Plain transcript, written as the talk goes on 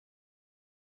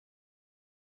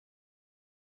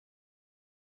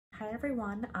Hi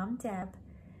everyone, I'm Deb.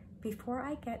 Before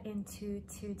I get into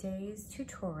today's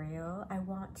tutorial, I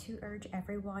want to urge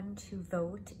everyone to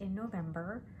vote in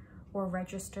November or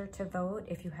register to vote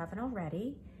if you haven't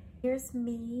already. Here's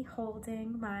me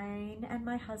holding mine and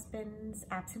my husband's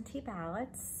absentee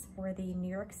ballots for the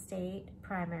New York State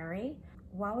primary.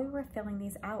 While we were filling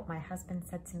these out, my husband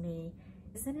said to me,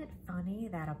 "Isn't it funny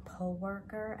that a poll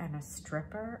worker and a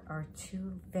stripper are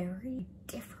two very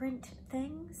different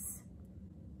things?"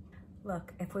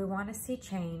 Look, if we want to see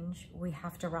change, we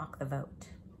have to rock the vote.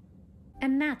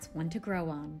 And that's one to grow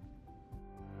on.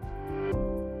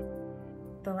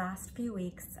 The last few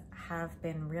weeks have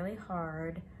been really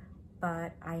hard,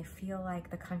 but I feel like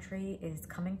the country is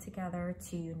coming together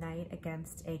to unite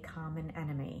against a common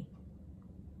enemy.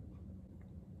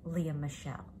 Lea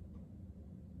Michele.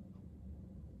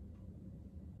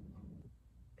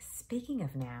 Speaking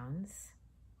of nouns,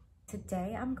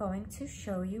 today I'm going to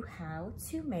show you how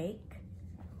to make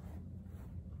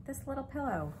this little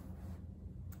pillow.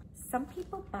 Some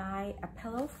people buy a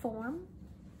pillow form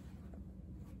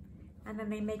and then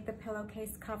they make the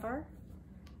pillowcase cover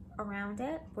around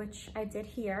it, which I did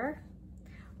here.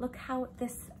 Look how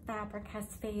this fabric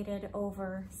has faded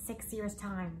over 6 years'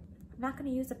 time. I'm not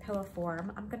gonna use a pillow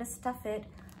form. I'm gonna stuff it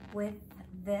with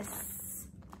this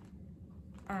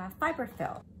fiber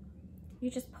fill. You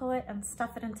just pull it and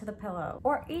stuff it into the pillow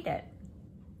or eat it.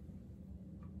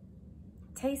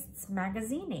 Tastes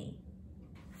magazine-y.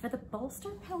 For the bolster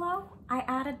pillow, I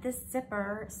added this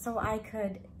zipper so I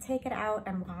could take it out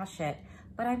and wash it,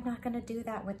 but I'm not gonna do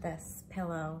that with this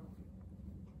pillow.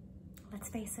 Let's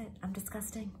face it, I'm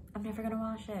disgusting. I'm never gonna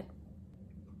wash it.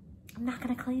 I'm not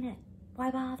gonna clean it. Why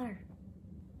bother?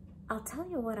 I'll tell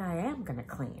you what I am gonna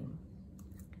clean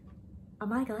are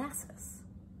my glasses.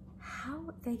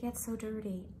 How they get so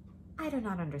dirty, I do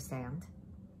not understand.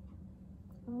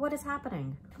 What is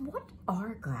happening? What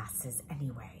are glasses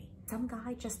anyway? Some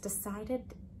guy just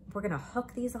decided we're gonna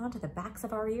hook these onto the backs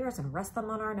of our ears and rest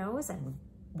them on our nose and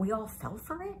we all fell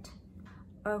for it?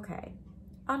 Okay,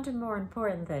 on to more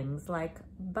important things like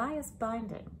bias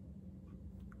binding.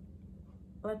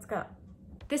 Let's go.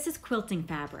 This is quilting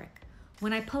fabric.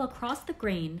 When I pull across the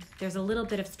grain, there's a little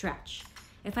bit of stretch.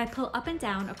 If I pull up and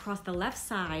down across the left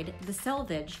side, the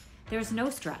selvage, there's no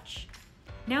stretch.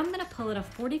 Now I'm gonna pull at a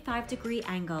 45-degree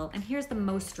angle, and here's the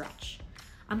most stretch.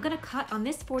 I'm gonna cut on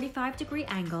this 45-degree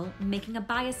angle, making a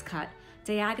bias cut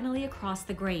diagonally across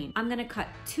the grain. I'm gonna cut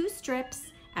 2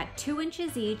 strips at 2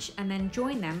 inches each and then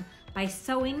join them by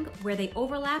sewing where they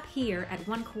overlap here at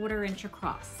 1/4 inch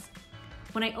across.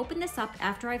 When I open this up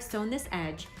after I've sewn this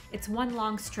edge, it's one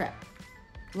long strip,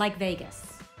 like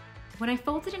Vegas. When I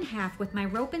fold it in half with my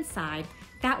rope inside,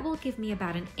 that will give me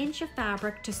about 1 inch of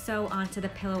fabric to sew onto the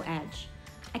pillow edge.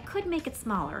 I could make it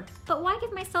smaller, but why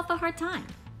give myself a hard time?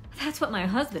 That's what my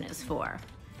husband is for.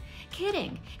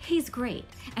 Kidding, he's great.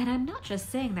 And I'm not just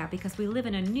saying that because we live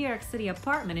in a New York City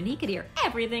apartment and he could hear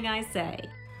everything I say.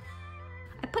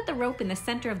 I put the rope in the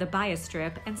center of the bias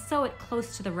strip and sew it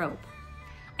close to the rope.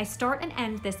 I start and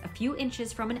end this a few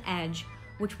inches from an edge,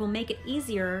 which will make it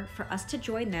easier for us to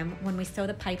join them when we sew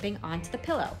the piping onto the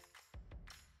pillow.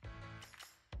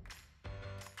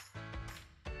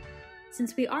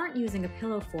 Since we aren't using a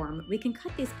pillow form, we can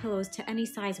cut these pillows to any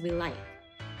size we like.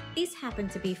 These happen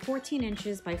to be 14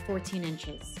 inches by 14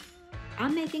 inches.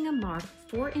 I'm making a mark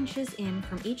 4 inches in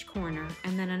from each corner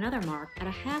and then another mark at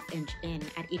a 1/2 inch in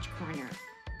at each corner.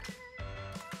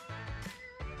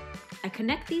 I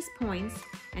connect these points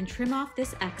and trim off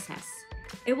this excess.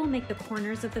 It will make the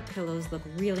corners of the pillows look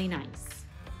really nice.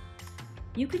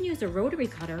 You can use a rotary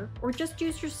cutter or just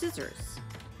use your scissors.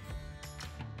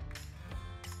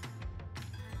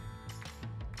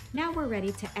 Now we're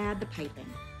ready to add the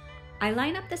piping. I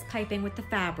line up this piping with the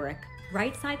fabric,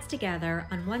 right sides together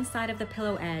on one side of the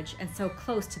pillow edge and sew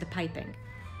close to the piping.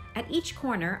 At each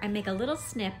corner, I make a little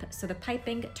snip so the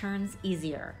piping turns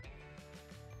easier.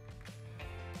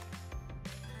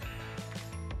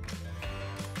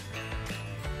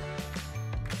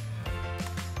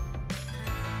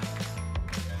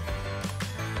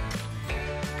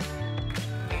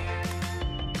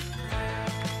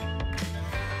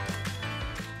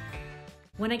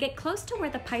 When I get close to where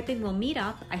the piping will meet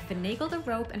up, I finagle the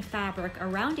rope and fabric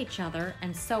around each other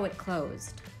and sew it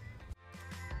closed.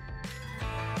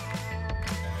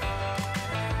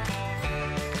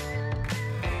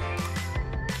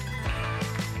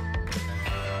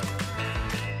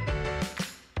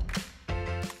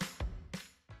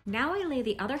 Now I lay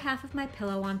the other half of my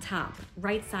pillow on top,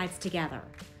 right sides together.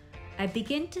 I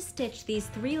begin to stitch these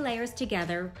 3 layers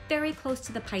together very close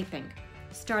to the piping,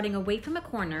 starting away from a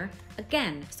corner,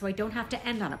 again, so I don't have to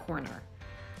end on a corner.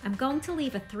 I'm going to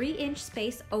leave a 3-inch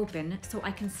space open so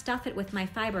I can stuff it with my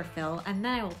fiber fill, and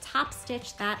then I will top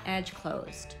stitch that edge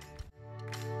closed.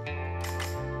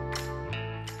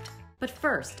 But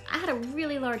first, I had a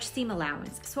really large seam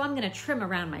allowance, so I'm going to trim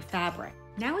around my fabric.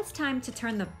 Now it's time to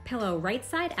turn the pillow right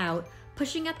side out,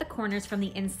 pushing at the corners from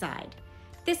the inside.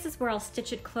 This is where I'll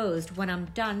stitch it closed when I'm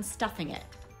done stuffing it.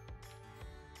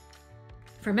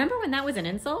 Remember when that was an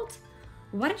insult?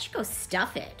 Why don't you go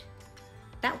stuff it?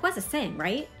 That was a saying,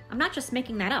 right? I'm not just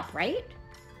making that up, right?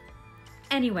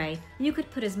 Anyway, you could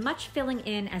put as much filling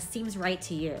in as seems right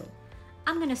to you.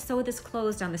 I'm gonna sew this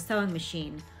closed on the sewing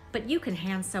machine, but you can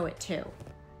hand sew it too.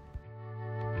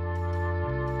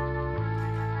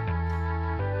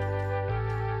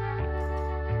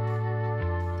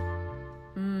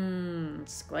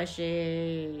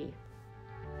 Squishy.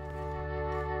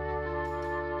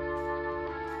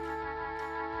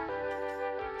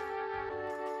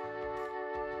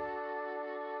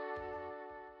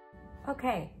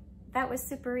 Okay, that was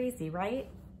super easy, right?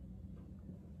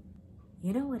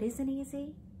 You know what isn't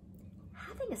easy?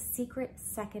 Having a secret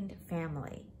second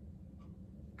family.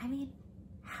 I mean,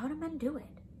 how do men do it?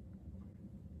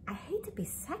 I hate to be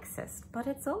sexist, but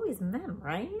it's always men,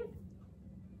 right?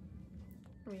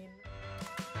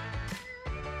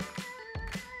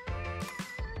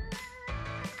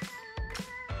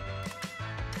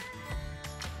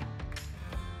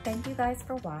 Thank you guys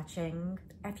for watching.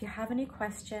 If you have any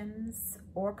questions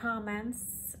or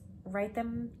comments, write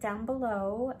them down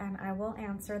below and I will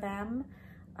answer them.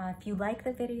 If you like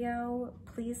the video,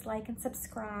 please like and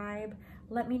subscribe.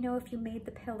 Let me know if you made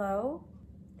the pillow.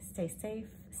 Stay safe,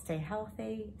 stay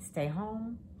healthy, stay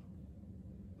home,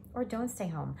 or don't stay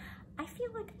home. I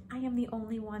feel like I am the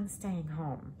only one staying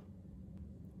home.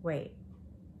 Wait.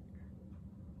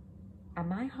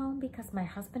 Am I home because my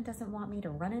husband doesn't want me to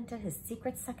run into his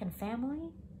secret second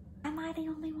family? Am I the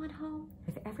only one home?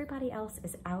 If everybody else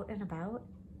is out and about,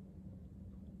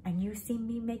 and you see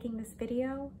me making this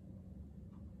video,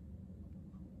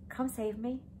 come save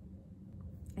me.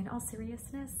 In all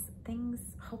seriousness, things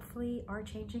hopefully are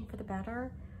changing for the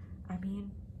better. I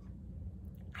mean,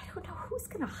 I don't know who's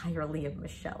gonna hire Lea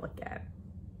Michele again.